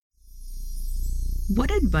What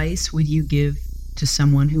advice would you give to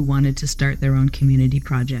someone who wanted to start their own community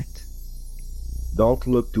project? Don't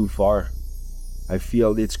look too far. I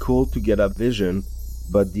feel it's cool to get a vision,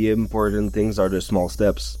 but the important things are the small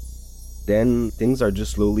steps. Then things are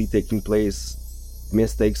just slowly taking place.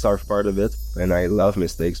 Mistakes are part of it, and I love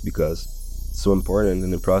mistakes because it's so important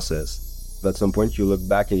in the process. But at some point you look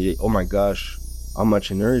back and you, oh my gosh, how much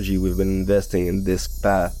energy we've been investing in this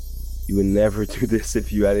path. You would never do this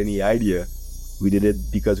if you had any idea. We did it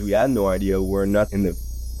because we had no idea. We're not in the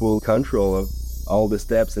full control of all the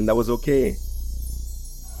steps, and that was okay.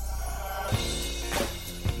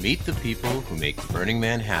 Meet the people who make Burning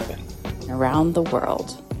Man happen. Around the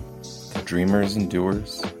world. The dreamers and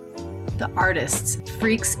doers. The artists,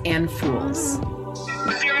 freaks, and fools.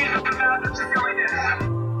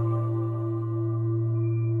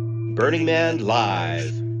 Burning Man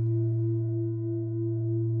Live.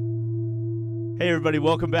 Hey everybody,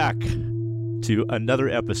 welcome back to another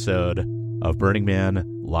episode of Burning Man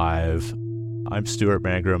Live. I'm Stuart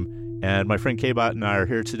Mangrum, and my friend K-Bot and I are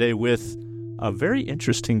here today with a very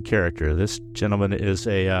interesting character. This gentleman is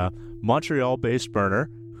a Montreal-based burner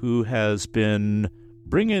who has been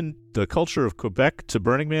bringing the culture of Quebec to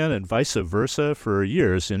Burning Man and vice versa for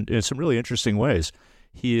years in some really interesting ways.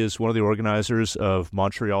 He is one of the organizers of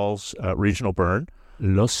Montreal's regional burn,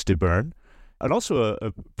 L'Os de Burn, and also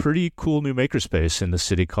a pretty cool new makerspace in the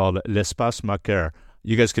city called L'Espace Maker.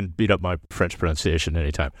 You guys can beat up my French pronunciation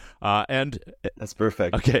anytime. That's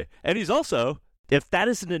perfect. Okay. And he's also, if that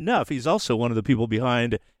isn't enough, he's also one of the people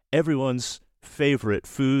behind everyone's favorite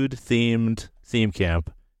food-themed theme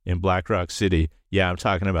camp in Black Rock City. Yeah, I'm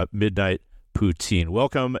talking about Midnight Poutine.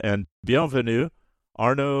 Welcome and bienvenue,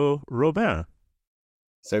 Arnaud Robin.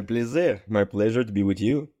 C'est un plaisir. My pleasure to be with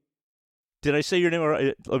you. Did I say your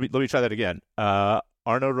name? Let me try that again.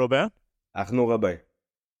 Arnaud Robin? Arnaud Robin.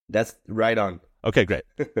 That's right on. Okay, great.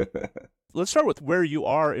 Let's start with where you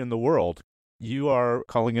are in the world. You are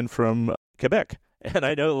calling in from Quebec, and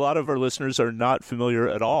I know a lot of our listeners are not familiar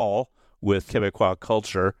at all with Quebecois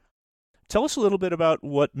culture. Tell us a little bit about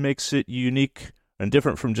what makes it unique and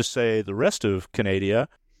different from just, say, the rest of Canada,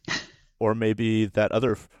 or maybe that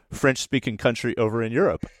other French-speaking country over in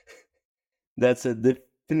Europe. That's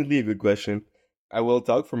definitely a good question. I will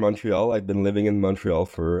talk for Montreal. I've been living in Montreal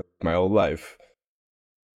for my whole life.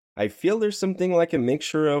 I feel there's something like a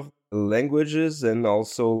mixture of languages and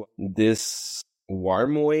also this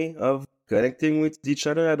warm way of connecting with each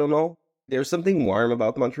other. I don't know. There's something warm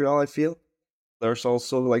about Montreal, I feel. There's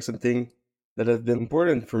also like something that has been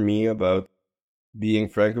important for me about being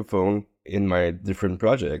Francophone in my different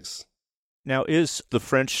projects. Now, is the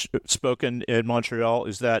French spoken in Montreal,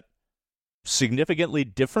 is that significantly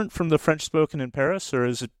different from the French spoken in Paris, or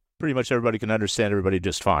is it pretty much everybody can understand everybody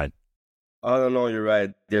just fine? Oh, no, you're right.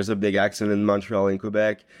 There's a big accent in Montreal and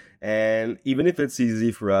Quebec. And even if it's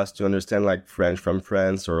easy for us to understand like French from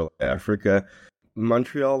France or Africa,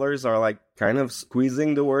 Montrealers are like kind of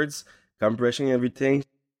squeezing the words, compressing everything.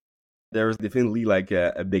 There's definitely like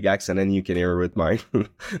a big accent, and you can hear it with mine.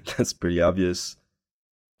 That's pretty obvious.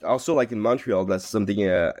 Also, like in Montreal, that's something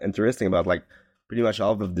interesting about like pretty much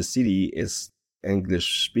half of the city is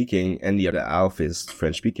English speaking and the other half is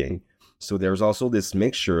French speaking. So there's also this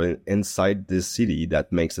mixture inside this city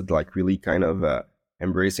that makes it like really kind of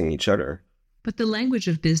embracing each other. But the language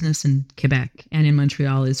of business in Quebec and in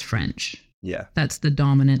Montreal is French. Yeah. That's the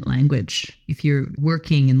dominant language if you're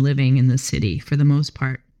working and living in the city for the most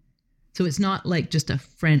part. So it's not like just a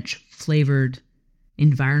French flavored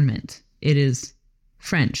environment. It is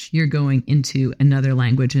French. You're going into another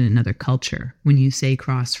language and another culture when you say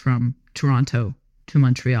cross from Toronto to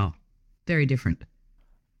Montreal. Very different.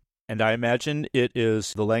 And I imagine it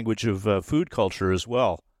is the language of food culture as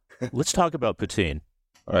well. Let's talk about poutine.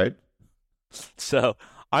 All right. So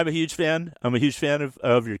I'm a huge fan. I'm a huge fan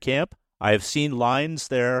of your camp. I have seen lines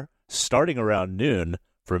there starting around noon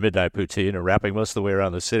for midnight poutine and wrapping most of the way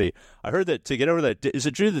around the city. I heard that to get over that, is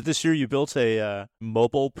it true that this year you built a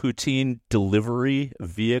mobile poutine delivery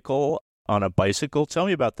vehicle on a bicycle? Tell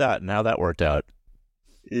me about that and how that worked out.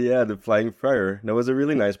 Yeah, the Flying Fryer. That was a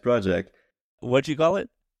really nice project. What'd you call it?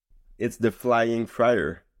 It's the Flying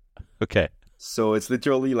Fryer. Okay. So it's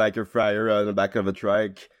literally like a fryer on the back of a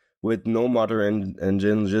trike with no motor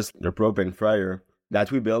engine, just a propane fryer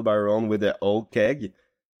that we built by our own with an old keg.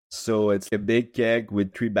 So it's a big keg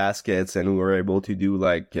with 3 baskets, and we were able to do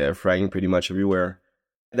like frying pretty much everywhere.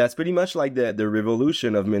 That's pretty much like the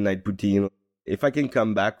revolution of Midnight Poutine. If I can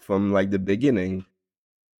come back from like the beginning,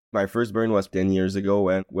 my first burn was 10 years ago,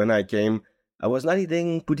 and when I came, I was not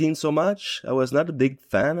eating poutine so much. I was not a big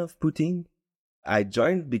fan of poutine. I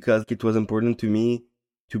joined because it was important to me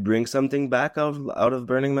to bring something back out of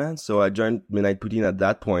Burning Man. So I joined Midnight Poutine at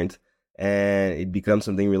that point, and it becomes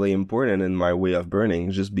something really important in my way of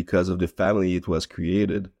burning just because of the family it was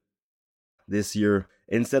created. This year,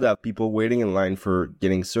 instead of people waiting in line for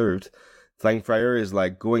getting served, Flying Fryer is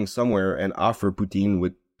like going somewhere and offer poutine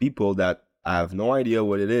with people that have no idea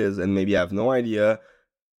what it is and maybe have no idea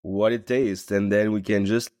what it tastes. And then we can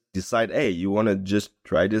just decide, hey, you want to just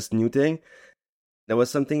try this new thing? That was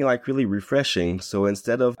something like really refreshing. So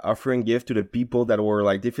instead of offering gift to the people that were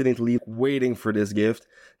like definitely waiting for this gift,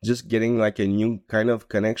 just getting like a new kind of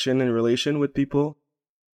connection and relation with people.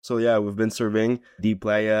 So yeah, we've been serving the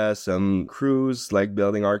playa, some crews like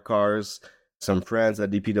building our cars, some friends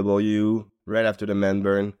at DPW right after the man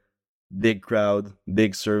burn. Big crowd,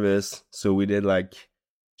 big service. So we did like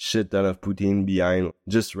shit ton of poutine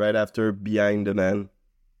just right after behind the man.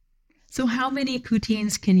 So how many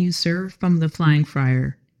poutines can you serve from the Flying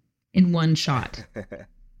Fryer in one shot?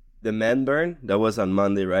 The man burn, that was on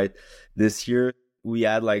Monday, right? This year, we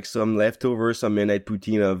had like some leftovers, some midnight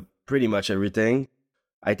poutine of pretty much everything.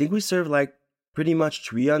 I think we served like pretty much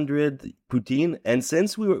 300 poutine. And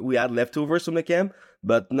since we had leftovers from the camp,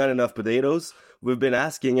 but not enough potatoes, we've been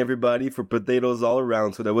asking everybody for potatoes all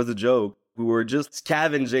around. So that was a joke. We were just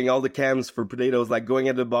scavenging all the camps for potatoes, like going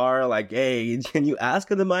at the bar, like, hey, can you ask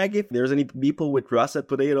on the mic if there's any people with russet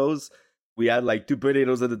potatoes? We had like 2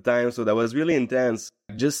 potatoes at a time, so that was really intense.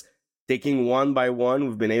 Just taking one by one,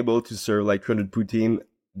 we've been able to serve like 200 poutine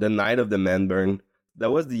the night of the man burn.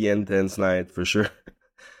 That was the intense night for sure.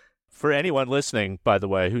 For anyone listening, by the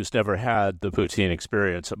way, who's never had the poutine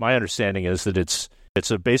experience, my understanding is that it's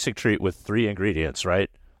a basic treat with 3 ingredients, right?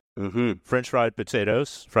 Mm-hmm. French fried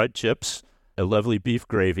potatoes, fried chips, a lovely beef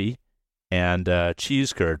gravy, and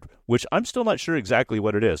cheese curd, which I'm still not sure exactly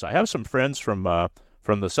what it is. I have some friends from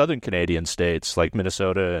the southern Canadian states like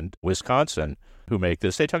Minnesota and Wisconsin who make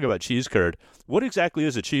this. They talk about cheese curd. What exactly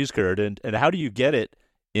is a cheese curd, and how do you get it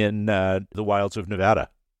in the wilds of Nevada?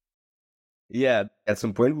 Yeah, at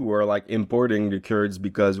some point we were like importing the curds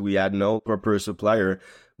because we had no proper supplier,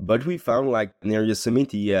 but we found like near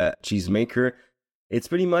Yosemite a cheesemaker. It's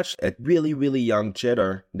pretty much a really, really young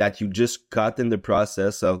cheddar that you just cut in the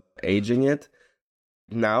process of aging it.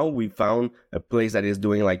 Now we found a place that is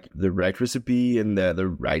doing like the right recipe and the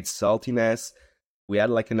right saltiness. We had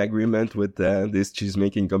like an agreement with this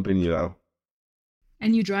cheesemaking company now.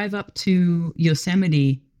 And you drive up to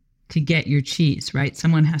Yosemite to get your cheese, right?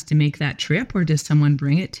 Someone has to make that trip, or does someone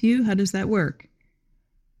bring it to you? How does that work?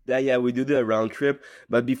 Yeah, we do the round trip.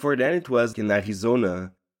 But before then it was in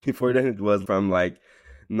Arizona. Before then, it was from like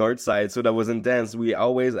north side, so that was intense. We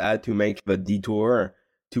always had to make a detour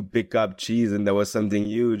to pick up cheese, and that was something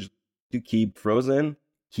huge to keep frozen,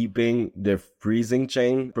 keeping the freezing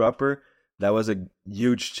chain proper. That was a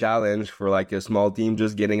huge challenge for like a small team,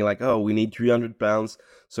 just getting like, oh, we need 300 pounds.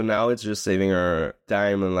 So now it's just saving our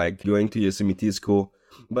time and like going to Yosemite school.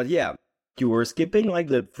 But yeah, you were skipping like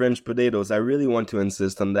the French potatoes. I really want to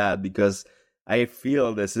insist on that because I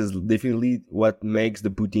feel this is definitely what makes the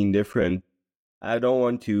poutine different. I don't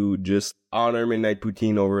want to just honor Midnight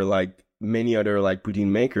Poutine over like many other like poutine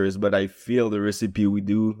makers, but I feel the recipe we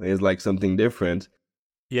do is like something different.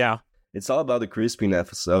 Yeah. It's all about the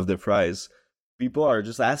crispiness of the fries. People are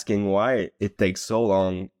just asking why it takes so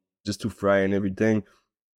long just to fry and everything.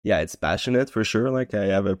 Yeah, it's passionate for sure. Like I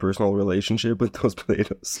have a personal relationship with those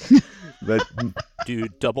potatoes. But do you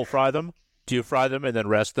double fry them? Do you fry them and then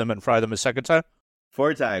rest them and fry them a second time?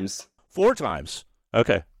 4 times. 4 times.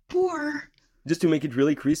 Okay. 4. Just to make it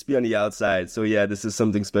really crispy on the outside. So yeah, this is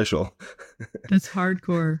something special. That's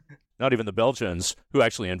hardcore. Not even the Belgians, who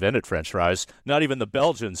actually invented French fries, not even the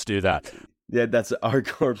Belgians do that. Yeah, that's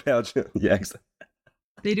hardcore Belgian. Yeah, exactly.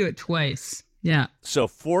 They do it twice. Yeah. So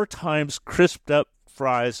 4 times crisped up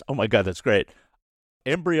fries. Oh my God, that's great.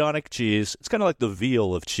 Embryonic cheese. It's kind of like the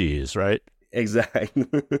veal of cheese, right? Exactly.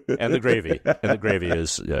 And the gravy. And the gravy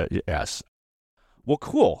is, yes. Well,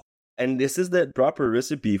 cool. And this is the proper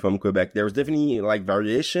recipe from Quebec. There's definitely like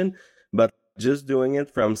variation, but just doing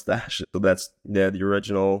it from stash. So that's the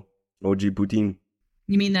original OG poutine.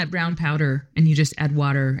 You mean that brown powder and you just add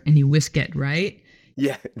water and you whisk it, right?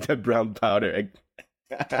 Yeah, the brown powder.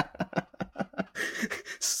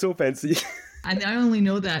 So fancy. And I only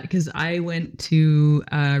know that because I went to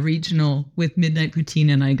regional with Midnight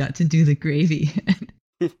Poutine and I got to do the gravy.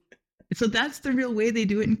 So that's the real way they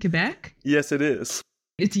do it in Quebec? Yes, it is.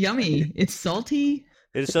 It's yummy. It's salty.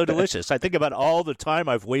 It is so delicious. I think about all the time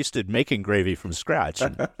I've wasted making gravy from scratch.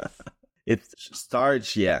 It's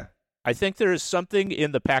starch, yeah. I think there is something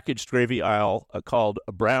in the packaged gravy aisle called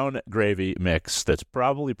a brown gravy mix that's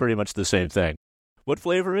probably pretty much the same thing. What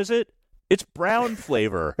flavor is it? It's brown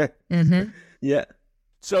flavor. Mm-hmm. Yeah.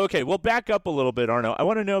 So, okay, we'll back up a little bit, Arno. I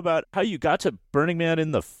want to know about how you got to Burning Man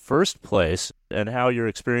in the first place and how your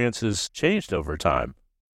experiences changed over time.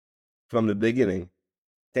 From the beginning.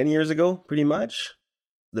 10 years ago, pretty much.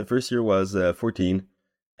 The first year was 14.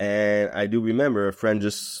 And I do remember a friend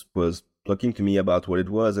just was talking to me about what it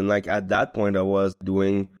was. And like at that point, I was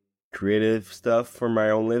doing creative stuff for my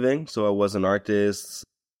own living. So I was an artist,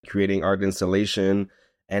 creating art installation.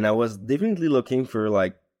 And I was definitely looking for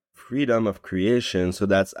like freedom of creation. So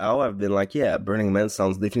that's how I've been like, yeah, Burning Man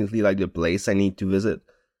sounds definitely like the place I need to visit.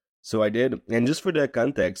 So I did. And just for the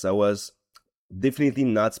context, I was definitely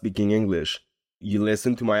not speaking English. You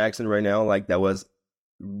listen to my accent right now, like that was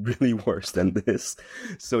really worse than this.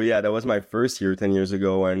 So yeah, that was my first year 10 years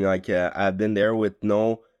ago. And like, I've been there with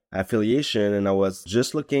no affiliation and I was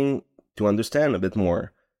just looking to understand a bit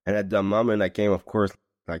more. And at the moment I came, of course,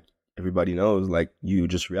 like everybody knows, like you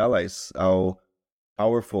just realize how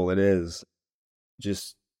powerful it is.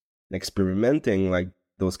 Just experimenting like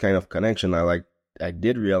those kind of connection. I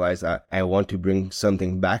did realize I want to bring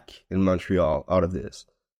something back in Montreal out of this.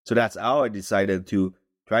 So that's how I decided to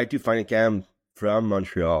try to find a camp from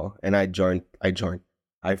Montreal, and I joined.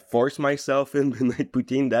 I forced myself in with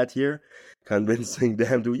Poutine that year, convincing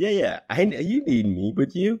them to, you need me,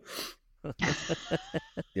 but you.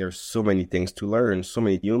 There's so many things to learn, so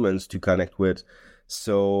many humans to connect with.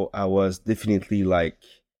 So I was definitely like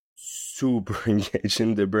super engaged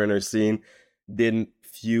in the burner scene. Did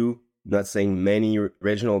few, not saying many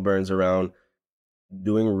regional burns around.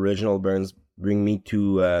 Doing regional burns bring me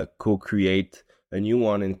to co-create a new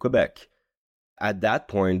one in Quebec. At that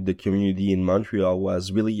point, the community in Montreal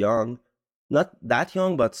was really young. Not that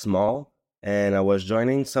young, but small. And I was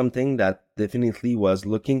joining something that definitely was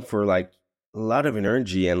looking for like a lot of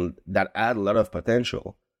energy and that had a lot of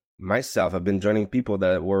potential. Myself, I've been joining people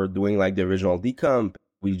that were doing like the original decomp.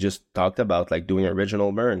 We just talked about like doing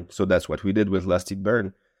original burn. So that's what we did with Lusted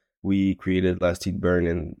Burn. We created Lusted Burn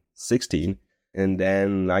in 16. And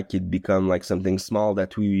then like it become like something small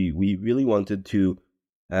that we really wanted to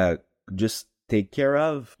just take care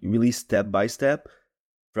of, really step by step.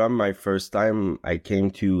 From my first time, I came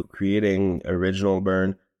to creating original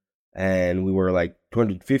burn, and we were like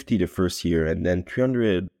 250 the first year, and then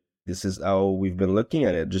 300. This is how we've been looking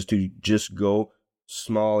at it, just go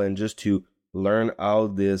small and just to learn how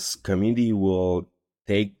this community will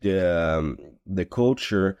take the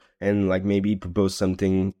culture and like maybe propose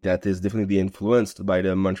something that is definitely influenced by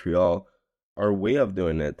the Montreal, our way of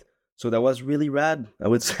doing it. So that was really rad, I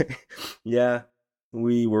would say. Yeah,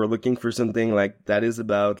 we were looking for something like that is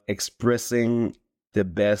about expressing the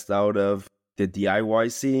best out of the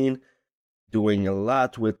DIY scene, doing a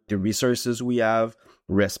lot with the resources we have,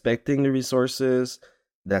 respecting the resources.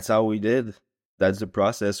 That's how we did. That's the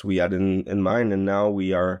process we had in mind. And now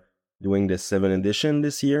we are doing the 7th edition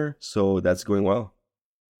this year. So that's going well.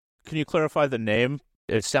 Can you clarify the name?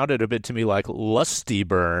 It sounded a bit to me like Lusty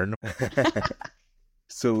Burn.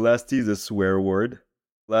 So lusty is a swear word.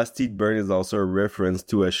 Lusted Burn is also a reference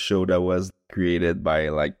to a show that was created by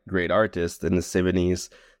like great artists in the 70s.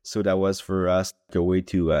 So that was for us a way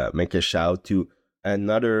to make a shout to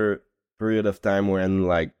another period of time when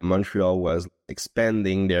like Montreal was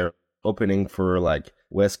expanding their opening for like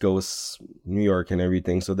West Coast, New York and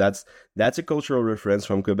everything. So that's a cultural reference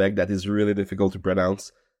from Quebec that is really difficult to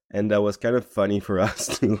pronounce. And that was kind of funny for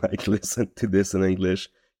us to like listen to this in English.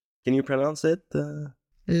 Can you pronounce it?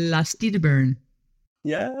 Lusted Burn.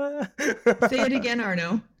 Yeah. Say it again,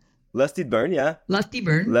 Arno. Lusted Burn, yeah. Lusty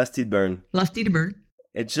Burn. Lusted Burn. Lusted Burn.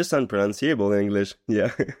 It's just unpronounceable in English.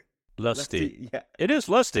 Yeah. Lusty. Yeah. It is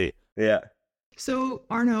lusty. Yeah. So,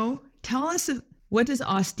 Arno, tell us, what does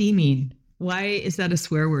Osti mean? Why is that a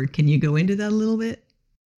swear word? Can you go into that a little bit?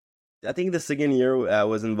 I think the second year I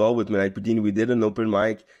was involved with Midnight Poutine, we did an open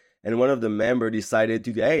mic, and one of the members decided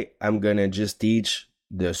to, hey, I'm going to just teach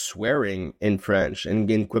the swearing in French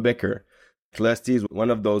and in Quebecer. Lusty is one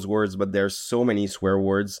of those words, but there's so many swear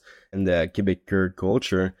words in the Quebecer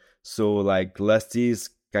culture. So like lusty is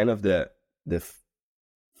kind of the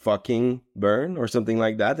fucking burn or something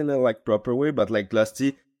like that in a like proper way. But like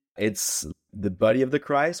lusty, it's the body of the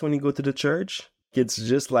Christ when you go to the church. It's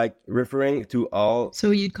just like referring to all.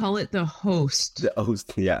 So you'd call it the host. The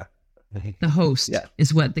host, yeah. The host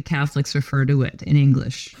is what the Catholics refer to it in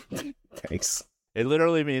English. Thanks. It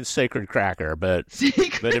literally means sacred cracker, but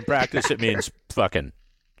in practice it means fucking.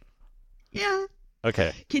 Yeah.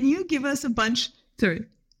 Okay. Can you give us a bunch? Sorry.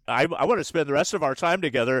 I want to spend the rest of our time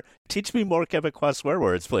together. Teach me more Quebecois swear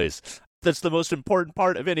words, please. That's the most important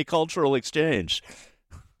part of any cultural exchange.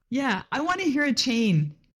 Yeah, I want to hear a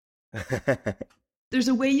chain. There's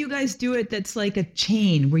a way you guys do it that's like a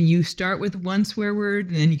chain where you start with one swear word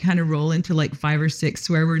and then you kind of roll into like 5 or 6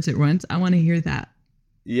 swear words at once. I want to hear that.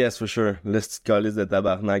 Yes, for sure. Les petites calices de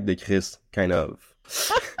tabarnak de Chris, kind of.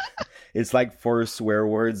 It's like 4 swear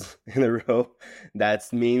words in a row.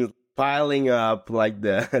 That means piling up like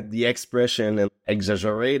the expression and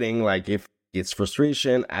exaggerating. Like if it's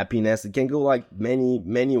frustration, happiness, it can go like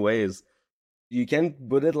many ways. You can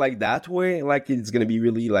put it like that way, like it's gonna be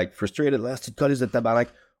really like frustrated. Les petites calices de tabarnak.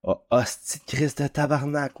 Oh, hostie de Chris de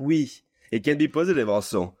tabarnak, oui. It can be positive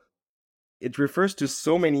also. It refers to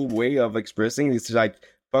so many ways of expressing. It's like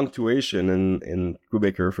punctuation in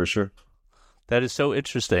Quebecer for sure. That is so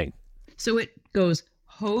interesting. So it goes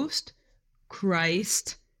host,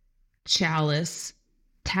 Christ, chalice,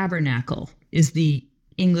 tabernacle is the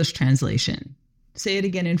English translation. Say it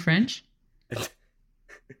again in French.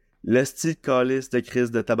 Les petites calices de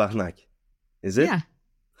Chris de tabarnak. Is it? Yeah.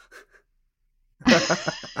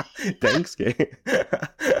 Thanks, Kay.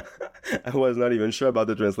 I was not even sure about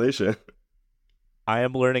the translation. I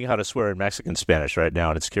am learning how to swear in Mexican Spanish right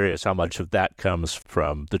now, and it's curious how much of that comes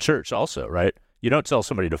from the church also, right? You don't tell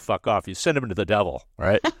somebody to fuck off. You send them to the devil,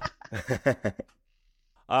 right?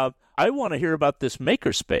 I want to hear about this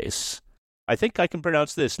makerspace. I think I can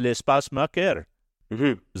pronounce this, l'espace maker.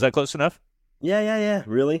 Mm-hmm. Is that close enough? Yeah.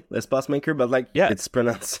 Really? L'espace maker, but like, yeah, it's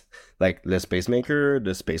pronounced like le space maker,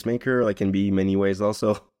 the space maker, like can be many ways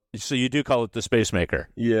also. So you do call it the space maker?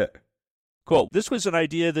 Yeah. Cool. This was an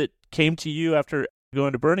idea that came to you after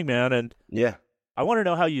going to Burning Man, and yeah, I want to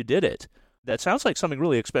know how you did it. That sounds like something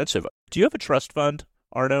really expensive. Do you have a trust fund,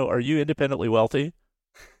 Arno? Are you independently wealthy?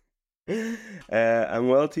 I'm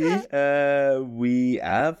wealthy. We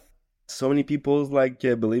have so many people like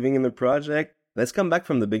believing in the project. Let's come back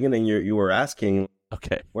from the beginning. You were asking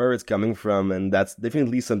where it's coming from, and that's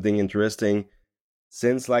definitely something interesting.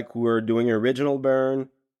 Since like we were doing original burn,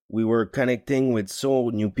 we were connecting with so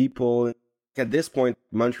new people. At this point,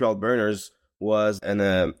 Montreal Burners was in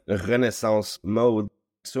a renaissance mode.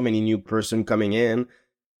 So many new person coming in.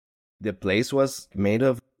 The place was made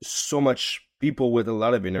of so much people with a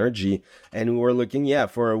lot of energy, and we were looking,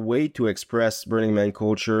 for a way to express Burning Man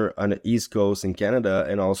culture on the East Coast in Canada,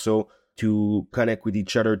 and also to connect with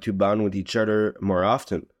each other, to bond with each other more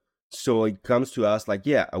often. So it comes to us like,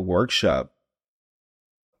 a workshop.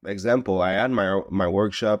 Example, I had my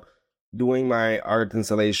workshop doing my art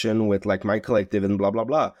installation with like my collective and blah, blah,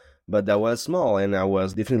 blah. But that was small, and I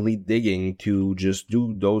was definitely digging to just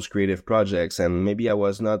do those creative projects. And maybe I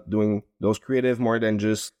was not doing those creative more than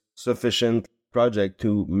just sufficient project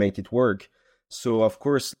to make it work. So, of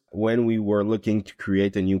course, when we were looking to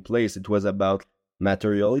create a new place, it was about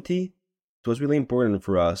materiality. It was really important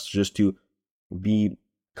for us just to be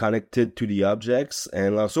connected to the objects,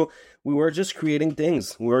 and also we were just creating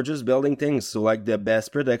things. We were just building things. So like the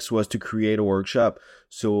best pretext was to create a workshop.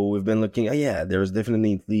 So we've been looking, there's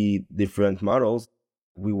definitely different models.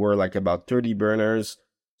 We were like about 30 burners.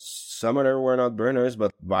 Some other were not burners,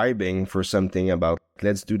 but vibing for something about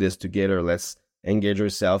let's do this together. Let's engage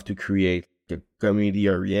ourselves to create a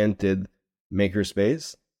community-oriented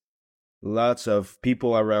makerspace. Lots of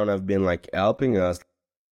people around have been like helping us,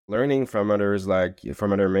 learning from others, like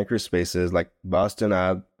from other makerspaces. Like Boston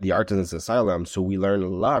had the Artisans Asylum, so we learned a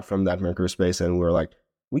lot from that makerspace, and we're like,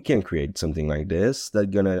 we can create something like this that's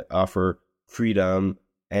gonna offer freedom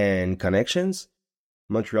and connections.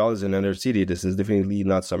 Montreal is another city. This is definitely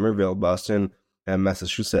not Somerville, Boston, and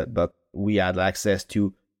Massachusetts, but we had access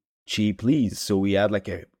to cheap leads. So we had like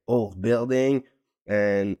a old building,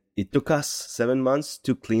 and it took us 7 months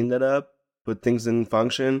to clean that up, put things in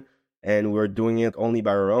function, and we're doing it only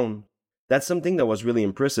by our own. That's something that was really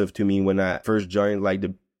impressive to me when I first joined like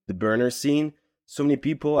the burner scene. So many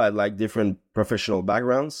people had like different professional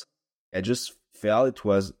backgrounds. I just felt it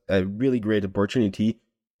was a really great opportunity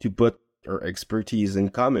to put our expertise in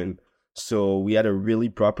common. So we had a really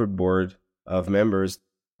proper board of members,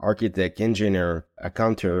 architect, engineer,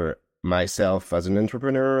 accountant, myself as an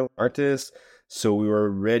entrepreneur, artist. So we were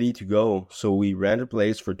ready to go. So we ran a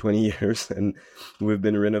place for 20 years, and we've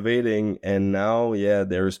been renovating. And now,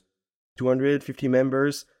 there's 250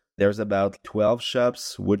 members. There's about 12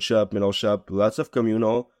 shops, wood shop, metal shop, lots of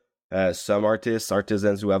communal, some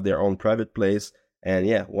artisans who have their own private place. And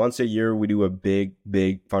once a year, we do a big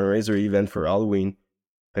fundraiser event for Halloween,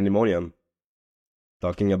 Pandemonium,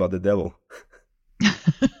 talking about the devil.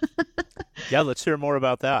 Yeah, let's hear more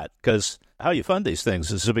about that, because how you fund these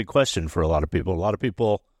things is a big question for a lot of people. A lot of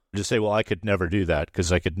people just say, well, I could never do that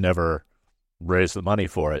because I could never raise the money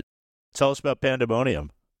for it. Tell us about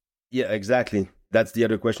Pandemonium. Yeah, exactly. That's the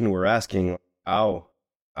other question we're asking. How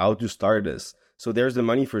to start this? So there's the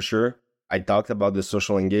money for sure. I talked about the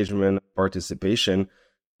social engagement participation.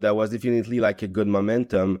 That was definitely like a good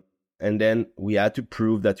momentum. And then we had to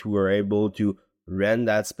prove that we were able to rent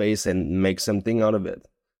that space and make something out of it.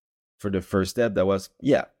 For the first step, that was,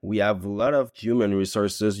 we have a lot of human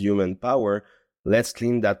resources, human power. Let's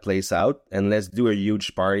clean that place out and let's do a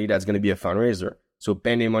huge party that's going to be a fundraiser. So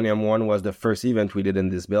Pandemonium 1 was the first event we did in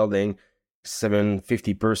this building.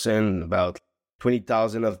 750 person, about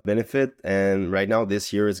 20,000 of benefit. And right now,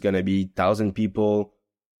 this year, it's going to be 1,000 people.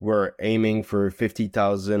 We're aiming for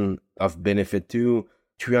 50,000 of benefit too,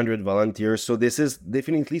 300 volunteers. So this is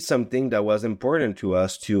definitely something that was important to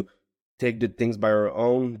us, to take the things by our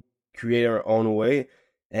own, create our own way.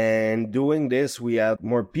 And doing this, we had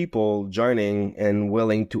more people joining and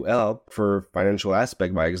willing to help for financial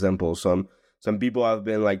aspect, by example. Some people have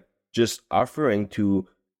been like just offering to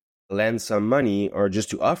lend some money or just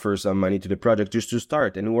to offer some money to the project just to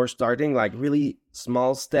start. And we're starting like really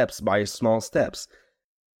small steps by small steps.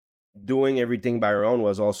 Doing everything by our own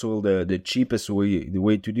was also the cheapest way, the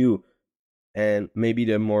way to do, and maybe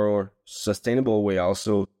the more sustainable way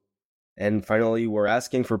also. And finally, we're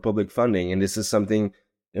asking for public funding. And this is something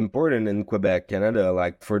important in Quebec, Canada,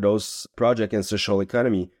 like for those projects in social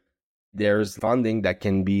economy. There's funding that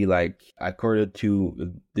can be like accorded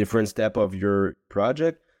to different step of your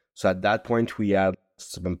project. So at that point, we had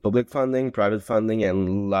some public funding, private funding,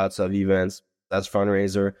 and lots of events. That's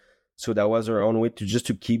fundraiser. So that was our own way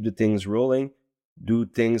to keep the things rolling, do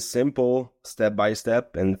things simple, step by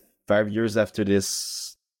step. And 5 years after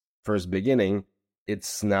this first beginning,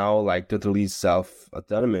 it's now like totally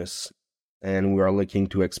self-autonomous. And we are looking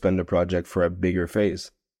to expand the project for a bigger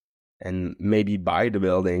phase and maybe buy the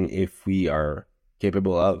building if we are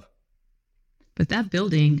capable of. But that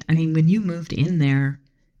building, I mean, when you moved in there,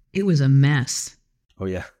 it was a mess. Oh,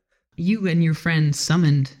 yeah. You and your friends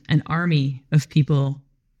summoned an army of people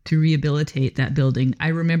to rehabilitate that building. I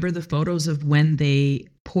remember the photos of when they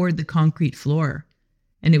poured the concrete floor,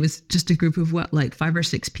 and it was just a group of 5 or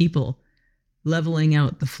 6 people leveling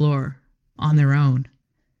out the floor on their own.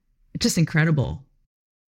 It's just incredible.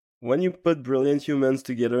 When you put brilliant humans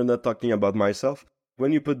together, not talking about myself,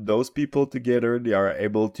 when you put those people together, they are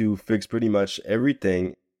able to fix pretty much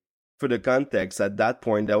everything. For the context, at that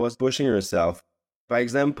point, I was pushing herself. For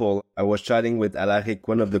example, I was chatting with Alaric,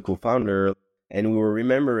 one of the co-founders, and we were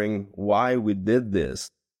remembering why we did this.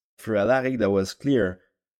 For Alaric, that was clear.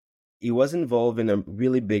 He was involved in a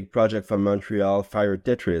really big project from Montreal, Fire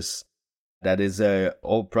Tetris. That is a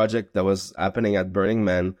old project that was happening at Burning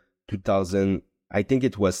Man 2000, I think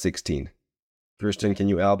it was 16. Kirsten, can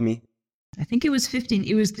you help me? I think it was 15.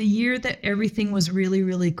 It was the year that everything was really,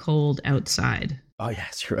 really cold outside. Oh,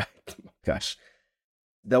 yes, you're right. Gosh.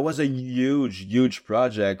 That was a huge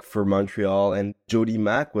project for Montreal, and Jody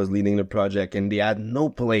Mack was leading the project, and they had no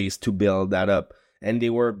place to build that up. And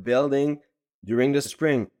they were building during the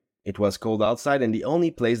spring. It was cold outside, and the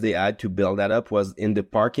only place they had to build that up was in the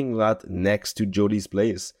parking lot next to Jody's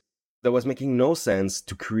place. That was making no sense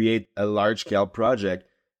to create a large-scale project,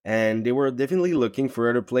 and they were definitely looking for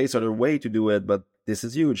other place, other way to do it, but this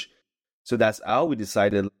is huge. So that's how we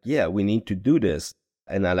decided, we need to do this.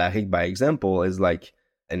 And Alaric, by example, is like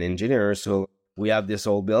an engineer, so we have this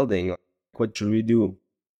old building. What should we do?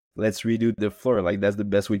 Let's redo the floor. Like, that's the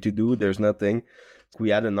best way to do. There's nothing. We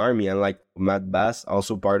had an army, and like Matt Bass,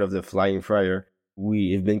 also part of the Flying Friar,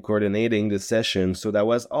 we've been coordinating the session. So that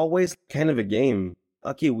was always kind of a game.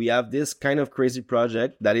 Okay, we have this kind of crazy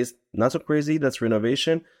project that is not so crazy, that's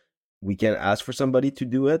renovation. We can ask for somebody to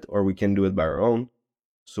do it, or we can do it by our own.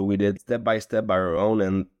 So we did step by step by our own,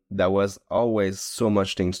 and that was always so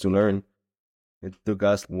much things to learn. It took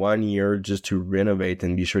us 1 year just to renovate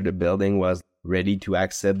and be sure the building was ready to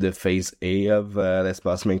accept the phase A of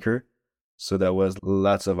L'Espace Maker. So that was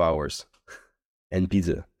lots of hours. And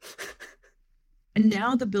pizza. And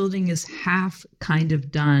now the building is half kind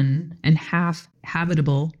of done and half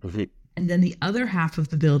habitable. Mm-hmm. And then the other half of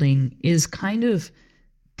the building is kind of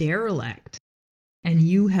derelict. And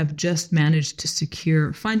you have just managed to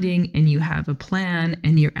secure funding, and you have a plan,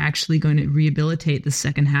 and you're actually going to rehabilitate the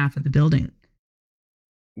second half of the building.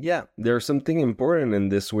 Yeah, there's something important in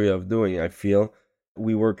this way of doing, I feel.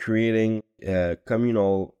 We were creating a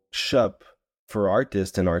communal shop for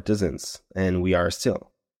artists and artisans, and we are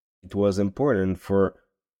still. It was important for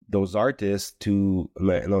those artists to,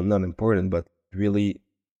 no, not important, but really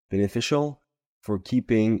beneficial for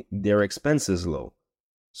keeping their expenses low.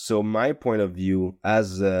 So my point of view,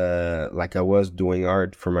 as like I was doing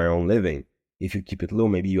art for my own living, if you keep it low,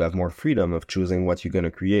 maybe you have more freedom of choosing what you're going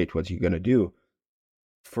to create, what you're going to do.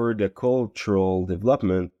 For the cultural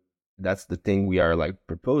development, that's the thing we are like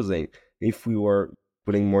proposing. If we were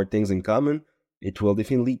putting more things in common, it will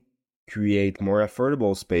definitely create more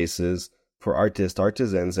affordable spaces for artists,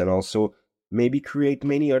 artisans, and also maybe create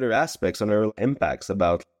many other aspects, other impacts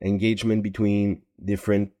about engagement between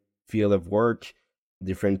different field of work,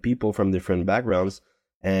 different people from different backgrounds,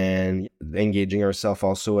 and engaging ourselves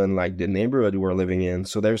also in like the neighborhood we're living in.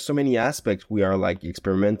 So there's so many aspects we are like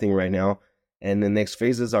experimenting right now. And the next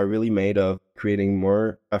phases are really made of creating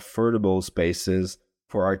more affordable spaces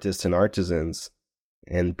for artists and artisans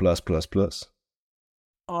and plus.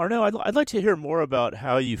 Arnaud, I'd like to hear more about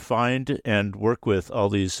how you find and work with all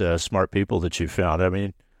these smart people that you found. I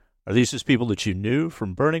mean, are these just people that you knew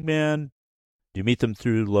from Burning Man? Do you meet them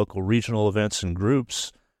through local regional events and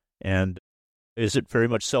groups? And is it very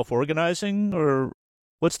much self-organizing, or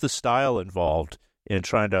what's the style involved in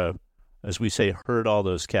trying to, as we say, herd all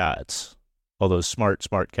those cats, all those smart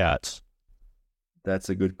cats? That's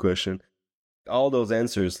a good question. All those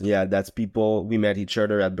answers, yeah, that's people. We met each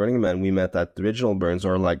other at Burning Man. We met at the Regional Burns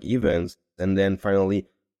or like events. And then finally,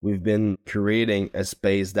 we've been creating a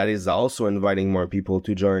space that is also inviting more people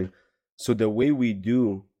to join. So the way we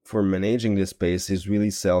do for managing this space is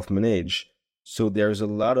really self-managed. So there's a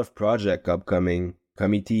lot of project upcoming,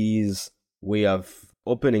 committees, way of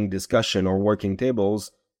opening discussion or working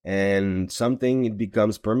tables, and something it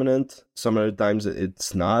becomes permanent. Some other times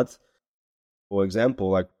it's not. For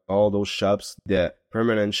example, like all those shops, the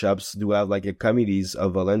permanent shops do have like a committees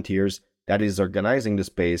of volunteers that is organizing the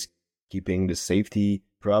space, keeping the safety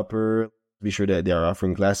proper, be sure that they are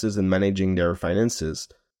offering classes and managing their finances.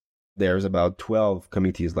 There's about 12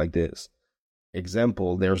 committees like this.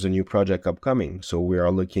 Example, there's a new project upcoming. So we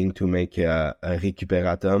are looking to make a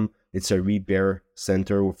recuperatum. It's a repair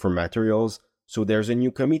center for materials. So there's a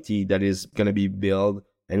new committee that is going to be built,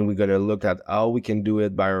 and we're going to look at how we can do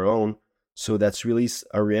it by our own. So that's really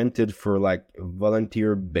oriented for like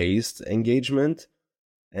volunteer-based engagement.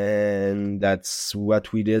 And that's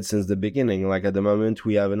what we did since the beginning. Like at the moment,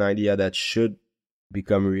 we have an idea that should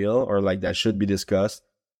become real or like that should be discussed.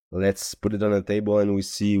 Let's put it on the table and we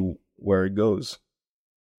see where it goes.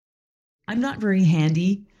 I'm not very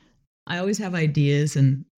handy. I always have ideas,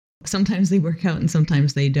 and sometimes they work out and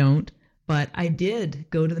sometimes they don't. But I did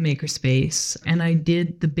go to the makerspace and I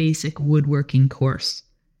did the basic woodworking course.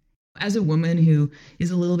 As a woman who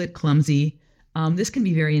is a little bit clumsy, this can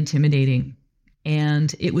be very intimidating.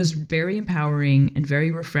 And it was very empowering and very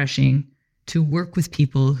refreshing to work with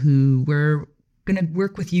people who were going to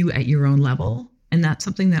work with you at your own level. And that's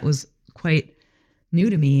something that was quite new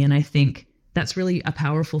to me. And I think that's really a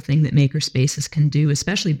powerful thing that makerspaces can do,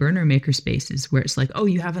 especially burner makerspaces, where it's like, oh,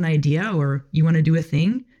 you have an idea or you want to do a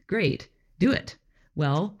thing? Great, do it.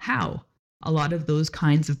 Well, how? A lot of those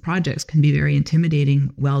kinds of projects can be very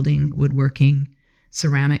intimidating: welding, woodworking,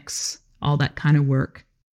 ceramics, all that kind of work.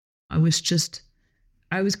 I was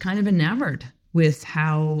kind of enamored with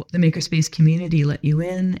how the makerspace community let you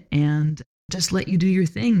in and just let you do your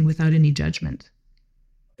thing without any judgment.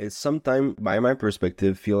 It's sometimes, by my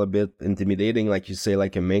perspective, feel a bit intimidating, like you say,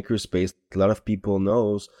 like a makerspace. A lot of people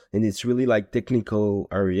knows, and it's really like technical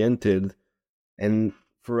oriented. And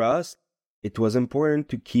for us, it was important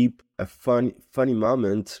to keep a funny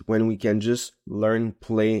moment when we can just learn,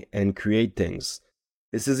 play, and create things.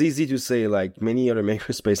 This is easy to say, like many other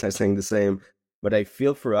makerspaces are saying the same, but I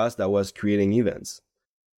feel for us that was creating events.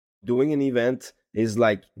 Doing an event is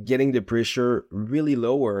like getting the pressure really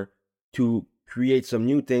lower to create some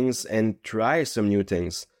new things and try some new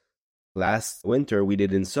things. Last winter, we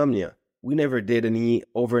did Insomnia. We never did any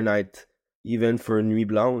overnight event for Nuit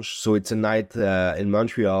Blanche, so it's a night in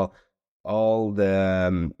Montreal. All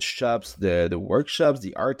the shops, the workshops,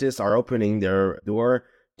 the artists are opening their door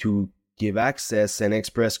to give access and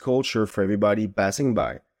express culture for everybody passing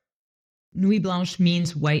by. Nuit Blanche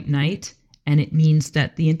means white night, and it means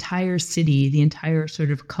that the entire city, the entire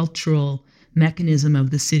sort of cultural mechanism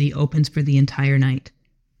of the city opens for the entire night.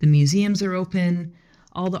 The museums are open,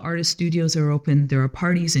 all the artist studios are open, there are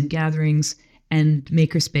parties and gatherings, and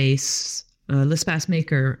Makerspace, L'Espace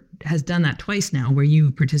Maker has done that twice now, where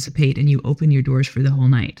you participate and you open your doors for the whole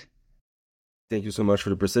night. Thank you so much for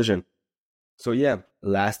the precision. So yeah,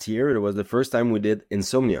 last year it was the first time we did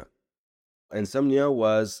Insomnia. Insomnia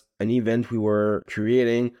was an event we were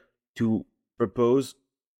creating to propose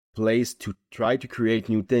place to try to create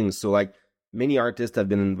new things. So like many artists have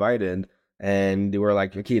been invited and they were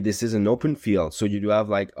like, okay, this is an open field. So you do have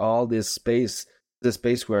like all this space, the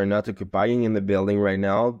space we're not occupying in the building right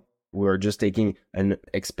now. We're just taking and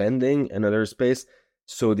expanding another space.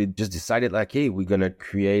 So they just decided like, hey, we're going to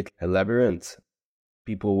create a labyrinth.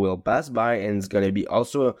 People will pass by and it's going to be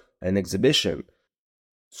also an exhibition.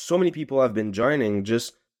 So many people have been joining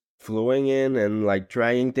just flowing in and like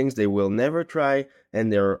trying things they will never try,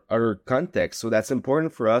 and there are other contexts. So that's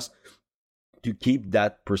important for us to keep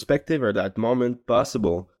that perspective or that moment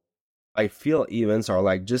possible. I feel events are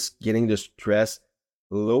like just getting the stress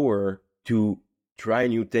lower to try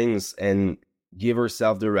new things and give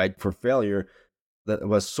ourselves the right for failure. That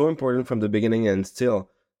was so important from the beginning, and still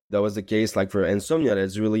that was the case like for Insomnia.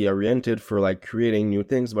 That's really oriented for like creating new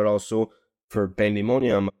things, but also for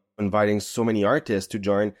Pandemonium, inviting so many artists to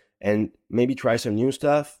join and maybe try some new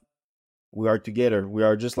stuff. We are together. We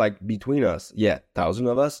are just like between us. Yeah, thousands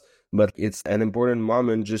of us, but it's an important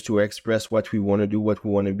moment just to express what we want to do, what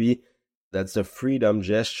we want to be. That's a freedom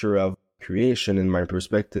gesture of creation in my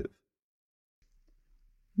perspective.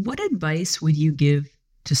 What advice would you give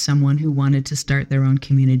to someone who wanted to start their own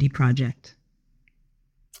community project?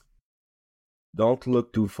 Don't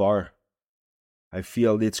look too far. I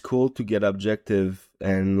feel it's cool to get objective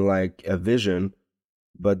and like a vision,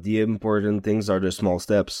 but the important things are the small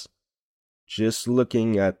steps. Just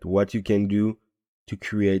looking at what you can do to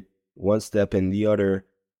create one step and the other,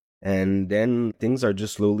 and then things are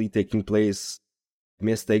just slowly taking place.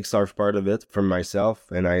 Mistakes are part of it for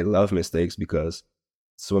myself, and I love mistakes because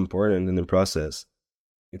it's so important in the process.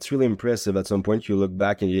 It's really impressive at some point you look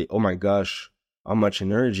back and you, oh my gosh, how much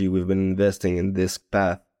energy we've been investing in this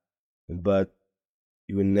path. But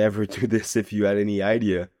you would never do this if you had any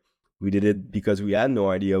idea. We did it because we had no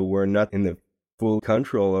idea. We're not in the full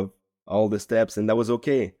control of all the steps, and that was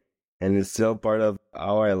okay. And it's still part of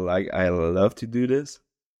how I love to do this.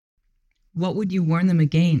 What would you warn them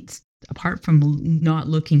against? Apart from not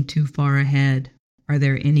looking too far ahead, are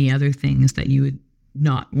there any other things that you would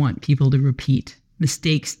not want people to repeat?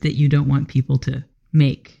 Mistakes that you don't want people to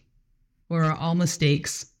make? Or are all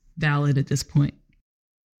mistakes valid at this point?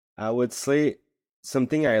 I would say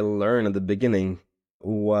something I learned at the beginning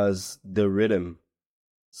was the rhythm.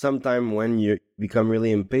 Sometimes when you become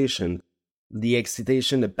really impatient, the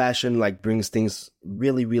excitation, the passion like brings things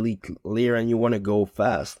really, really clear and you want to go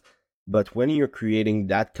fast. But when you're creating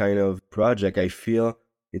that kind of project, I feel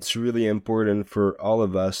it's really important for all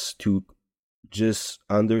of us to just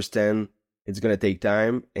understand it's going to take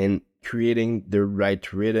time and creating the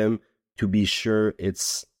right rhythm to be sure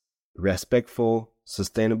it's respectful,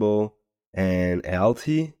 sustainable, and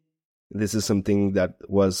healthy. This is something that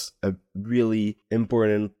was a really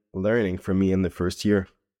important learning for me in the first year.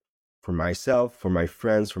 For myself, for my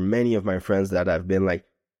friends, for many of my friends that have been like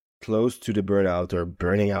close to the burnout or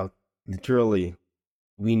burning out. Literally,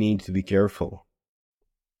 we need to be careful.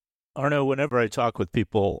 Arnaud, whenever I talk with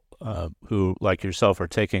people who, like yourself, are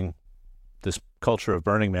taking this culture of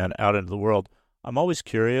Burning Man out into the world, I'm always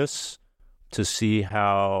curious to see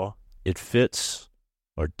how it fits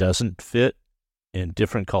or doesn't fit in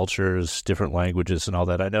different cultures, different languages, and all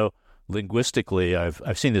that. I know linguistically, I've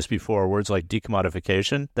seen this before. Words like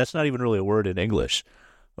decommodification, that's not even really a word in English.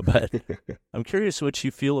 But I'm curious what you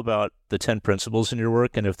feel about the 10 principles in your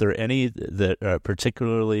work, and if there are any that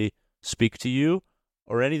particularly speak to you,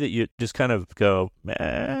 or any that you just kind of go,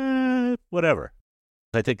 whatever.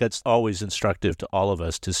 I think that's always instructive to all of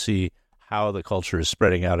us to see how the culture is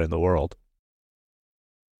spreading out in the world.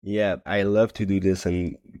 Yeah, I love to do this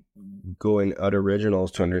and go in other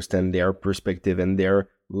regionals to understand their perspective and their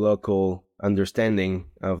local understanding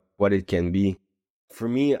of what it can be. For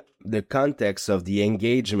me, the context of the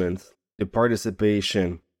engagement, the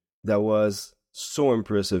participation, that was so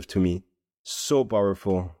impressive to me, so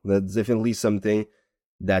powerful. That's definitely something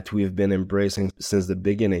that we've been embracing since the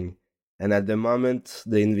beginning. And at the moment,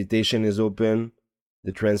 the invitation is open,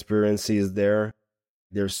 the transparency is there.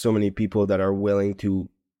 There's so many people that are willing to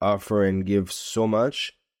offer and give so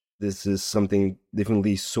much. This is something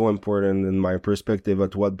definitely so important in my perspective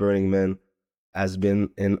at what Burning Man has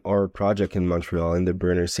been in our project in Montreal, in the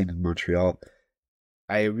Burner Seed in Montreal.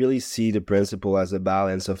 I really see the principle as a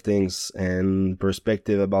balance of things, and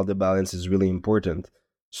perspective about the balance is really important.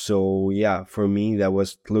 So yeah, for me, that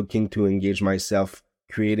was looking to engage myself,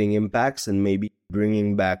 creating impacts, and maybe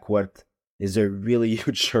bringing back what is a really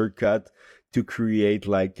huge shortcut to create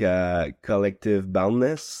like a collective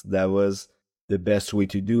boundness. That was the best way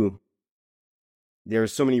to do. There are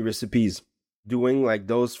so many recipes. Doing like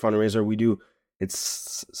those fundraiser we do,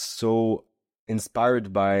 it's so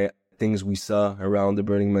inspired by things we saw around the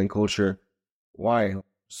Burning Man culture. Why?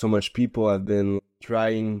 So much people have been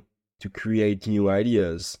trying to create new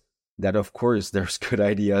ideas. That of course there's good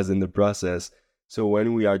ideas in the process. So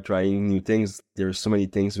when we are trying new things, there's so many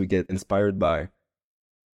things we get inspired by.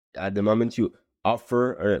 At the moment you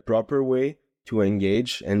offer a proper way to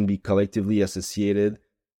engage and be collectively associated,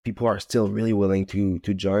 people are still really willing to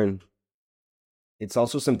join. It's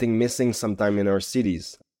also something missing sometime in our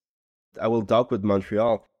cities. I will talk with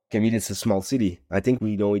Montreal. Camille, it's a small city. I think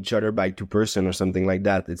we know each other by 2% or something like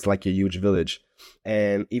that. It's like a huge village.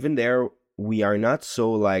 And even there, we are not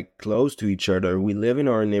so like close to each other. We live in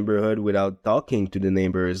our neighborhood without talking to the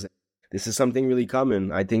neighbors. This is something really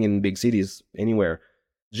common, I think, in big cities, anywhere.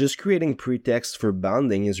 Just creating pretexts for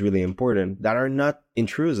bonding is really important that are not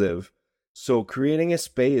intrusive. So creating a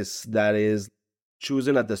space that is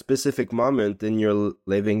chosen at the specific moment in your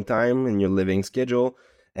living time, in your living schedule,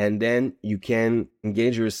 and then you can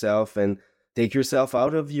engage yourself and take yourself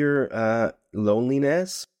out of your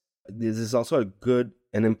loneliness. This is also a good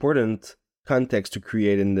and important context to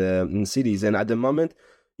create in cities. And at the moment,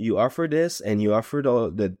 you offer this, and you offer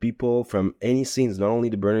the people from any scenes, not only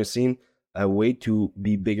the burner scene, a way to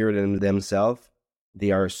be bigger than themselves.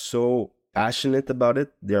 They are so passionate about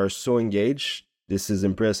it. They are so engaged. This is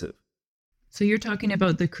impressive. So you're talking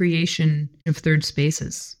about the creation of third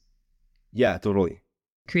spaces. Yeah, totally.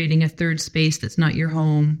 Creating a third space that's not your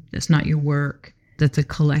home, that's not your work, that's a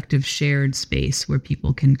collective shared space where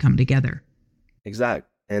people can come together. Exact.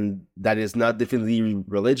 And that is not definitely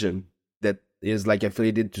religion. That is like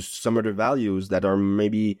affiliated to some other values that are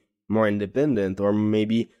maybe more independent or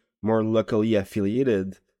maybe more locally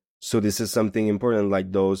affiliated. So this is something important,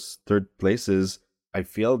 like those third places. I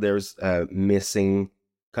feel there's a missing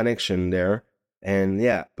connection there. And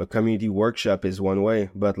yeah, a community workshop is one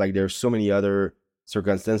way, but like there's so many other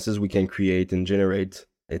circumstances we can create and generate.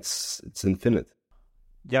 It's infinite.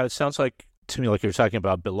 Yeah, it sounds like to me like you're talking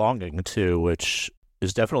about belonging too, which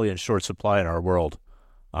is definitely in short supply in our world.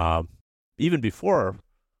 Even before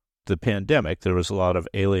the pandemic, there was a lot of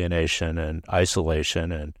alienation and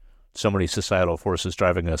isolation and so many societal forces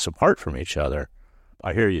driving us apart from each other.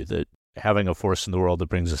 I hear you that having a force in the world that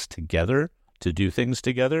brings us together to do things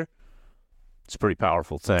together, it's a pretty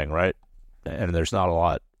powerful thing, right? And there's not a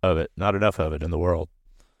lot of it, not enough of it in the world.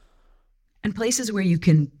 And places where you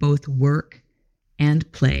can both work and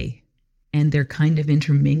play, and they're kind of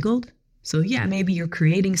intermingled. So yeah, maybe you're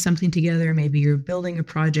creating something together, maybe you're building a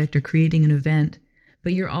project or creating an event,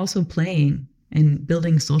 but you're also playing and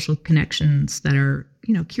building social connections that are,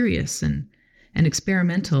 curious and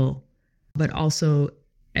experimental, but also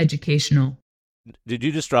educational. Did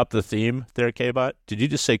you just drop the theme there, K-Bot? Did you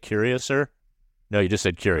just say curious, sir? No, you just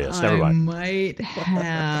said curious. Never mind. I might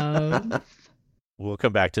have. We'll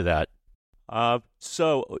come back to that.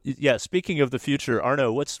 So, yeah, speaking of the future,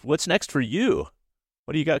 Arnaud, what's next for you?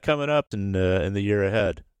 What do you got coming up in the year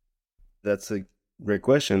ahead? That's a great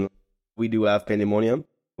question. We do have Pandemonium.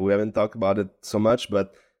 We haven't talked about it so much,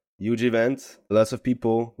 but huge event, lots of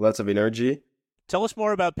people, lots of energy. Tell us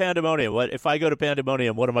more about Pandemonium. If I go to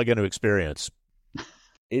Pandemonium, what am I going to experience?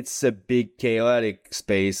 It's a big chaotic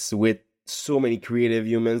space with so many creative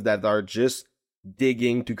humans that are just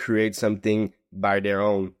digging to create something by their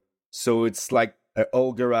own. So it's like an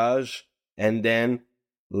old garage and then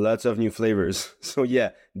lots of new flavors. So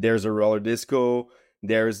yeah, there's a roller disco.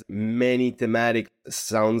 There's many thematic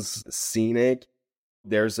sounds, scenic.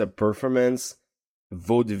 There's a performance,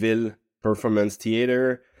 vaudeville performance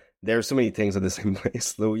theater. There's so many things at the same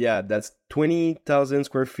place. So yeah, that's 20,000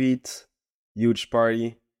 square feet, huge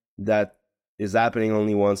party that is happening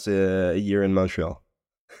only once a year in Montreal.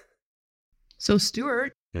 So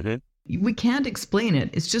Stuart, we can't explain it.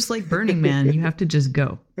 It's just like Burning Man. You have to just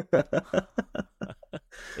go.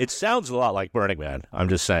 It sounds a lot like Burning Man. I'm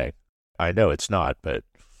just saying. I know it's not, but it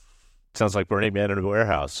sounds like Burning Man in a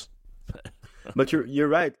warehouse. But you're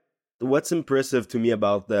right. What's impressive to me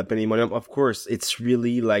about the Pandemonium, of course, it's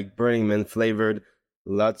really like Burning Man flavored.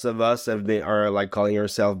 Lots of us are like calling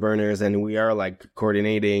ourselves burners, and we are like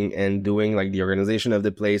coordinating and doing like the organization of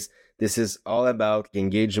the place. This is all about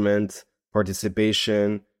engagement,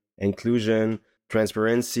 participation, inclusion,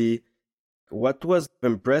 transparency. What was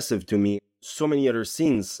impressive to me, so many other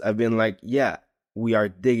scenes have been like, yeah, we are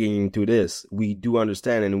digging into this. We do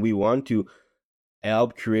understand, and we want to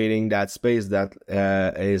help creating that space that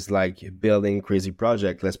is like building crazy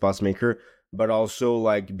project, L'Espace Maker, but also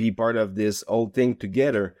like be part of this whole thing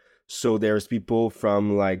together. So there's people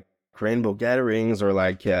from like rainbow gatherings or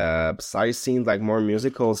like side scenes, like more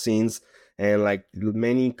musical scenes, and like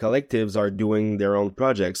many collectives are doing their own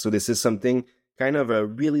projects. So this is something kind of a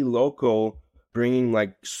really local, bringing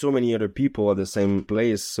like so many other people at the same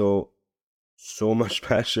place. So much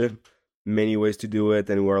passion, many ways to do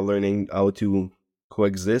it, and we're learning how to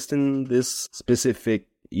coexist in this specific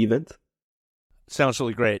event. Sounds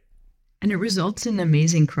really great. And it results in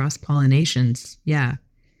amazing cross-pollinations. Yeah.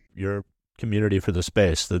 Your community for the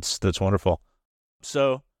space. That's wonderful.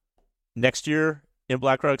 So next year in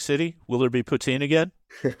Black Rock City, will there be poutine again?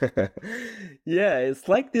 Yeah, it's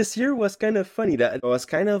like this year was kind of funny that I was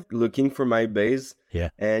kind of looking for my base. Yeah.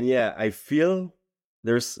 And yeah, I feel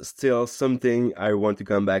there's still something I want to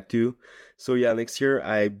come back to. So yeah, next year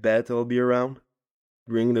I bet I'll be around.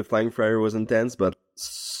 Bringing the Flying Friar was intense, but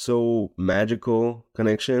so magical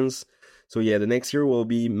connections. So yeah, the next year will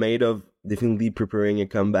be made of definitely preparing a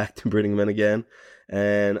comeback to Burning Man again.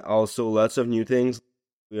 And also lots of new things.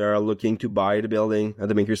 We are looking to buy the building at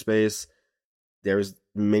the Makerspace. There's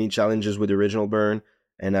many challenges with the original burn,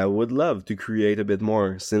 and I would love to create a bit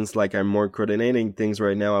more. Since like I'm more coordinating things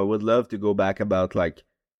right now, I would love to go back about like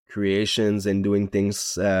creations and doing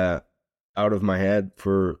things out of my head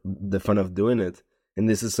for the fun of doing it. And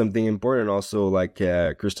this is something important also, like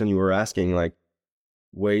Kristen, you were asking, like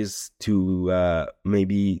ways to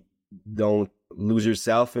maybe don't lose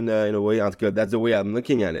yourself in a way. That's the way I'm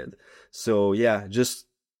looking at it. So yeah, just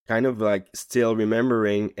kind of like still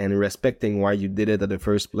remembering and respecting why you did it at the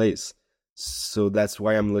first place. So that's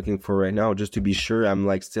why I'm looking for right now, just to be sure I'm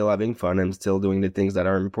like still having fun. I'm still doing the things that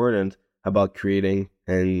are important about creating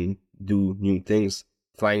and do new things.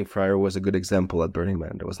 Flying Friar was a good example at Burning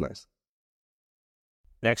Man. That was nice.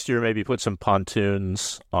 Next year, maybe put some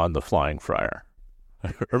pontoons on the Flying Friar.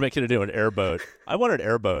 Or make it into an airboat. I want an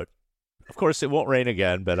airboat. Of course, it won't rain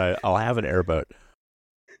again, but I'll have an airboat.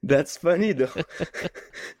 That's funny, though.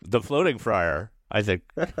 The floating friar, I think.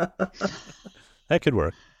 That could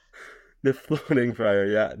work. The floating friar,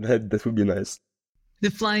 yeah, that would be nice. The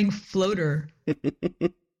flying floater.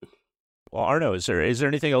 Well, Arnaud, is there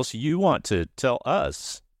anything else you want to tell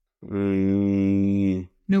us? No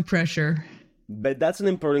pressure. But that's an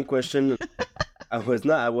important question. I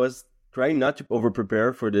was trying not to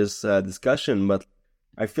over-prepare for this discussion, but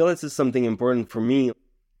I feel this is something important for me.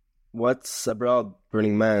 What's about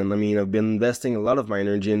Burning Man? I mean, I've been investing a lot of my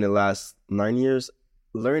energy in the last 9 years,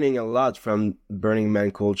 learning a lot from Burning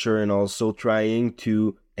Man culture and also trying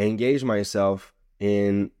to engage myself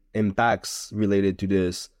in impacts related to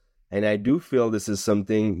this. And I do feel this is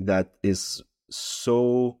something that is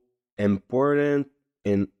so important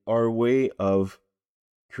in our way of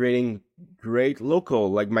creating great local,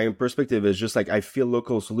 like my perspective is just like I feel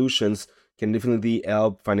local solutions can definitely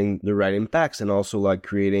help finding the right impacts and also like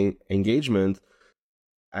creating engagement.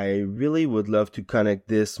 I really would love to connect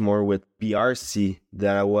this more with BRC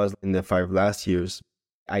than I was in the 5 last years.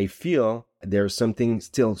 I feel there's something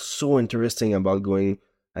still so interesting about going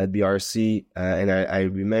at BRC, and I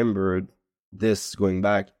remember this going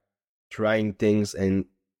back, trying things and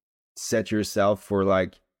set yourself for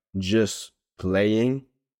like just playing.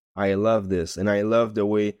 I love this, and I love the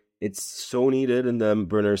way it's so needed in the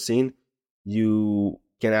burner scene. You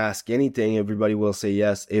can ask anything, everybody will say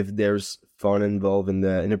yes if there's fun involved in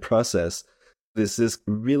the process. This is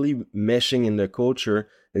really meshing in the culture.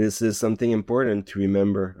 This is something important to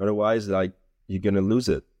remember. Otherwise, like, you're gonna lose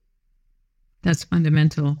it. That's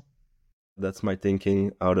fundamental. That's my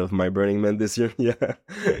thinking out of my Burning Man this year. Yeah.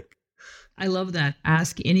 I love that.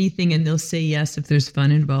 Ask anything and they'll say yes if there's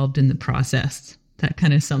fun involved in the process. That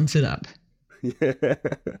kind of sums it up. Yeah.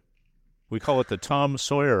 We call it the Tom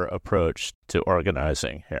Sawyer approach to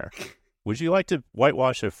organizing here. Would you like to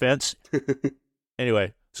whitewash a fence?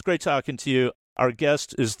 Anyway, it's great talking to you. Our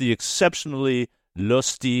guest is the exceptionally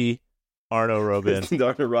lusty Arnaud Robin from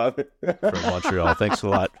Montreal. Thanks a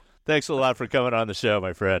lot. Thanks a lot for coming on the show,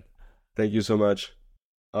 my friend. Thank you so much.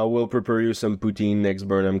 I will prepare you some poutine next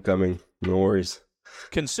burn. I'm coming. No worries.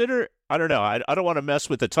 Consider, I don't know, I don't want to mess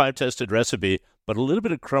with the time-tested recipe, but a little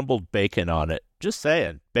bit of crumbled bacon on it. Just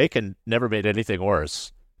saying. Bacon never made anything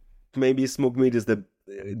worse. Maybe smoked meat is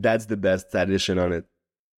that's the best addition on it.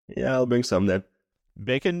 Yeah, I'll bring some then.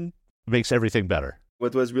 Bacon makes everything better.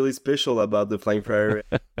 What was really special about the Flying Friar,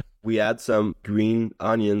 we had some green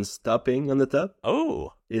onions topping on the top.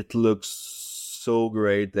 Oh. It looks so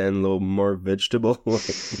great and a little more vegetable.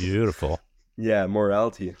 Beautiful. Yeah, more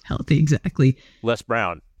healthy. Healthy, exactly. Less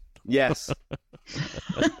brown. Yes.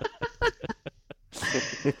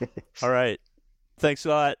 All right. Thanks a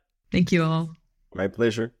lot. Thank you all. My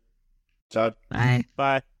pleasure. Ciao. Bye.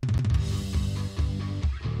 Bye.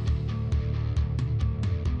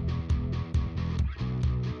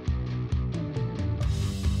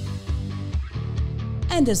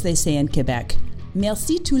 And as they say in Quebec,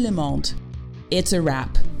 merci tout le monde. It's a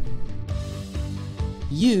wrap.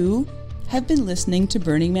 You have been listening to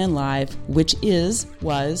Burning Man Live, which is,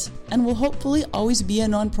 was, and will hopefully always be a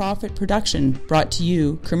non-profit production brought to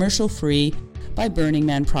you commercial-free by Burning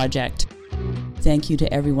Man Project. Thank you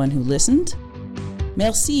to everyone who listened.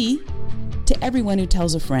 Merci to everyone who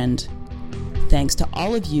tells a friend. Thanks to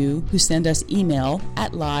all of you who send us email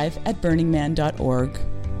at live@burningman.org.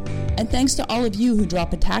 And thanks to all of you who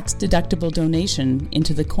drop a tax-deductible donation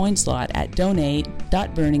into the coin slot at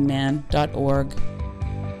donate.burningman.org.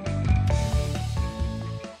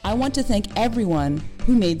 I want to thank everyone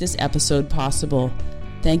who made this episode possible.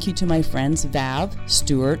 Thank you to my friends Vav,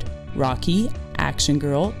 Stuart, Rocky, Action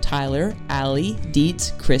Girl, Tyler, Ali,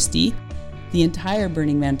 Dietz, Christy, the entire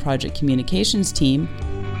Burning Man Project communications team,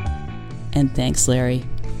 and thanks, Larry.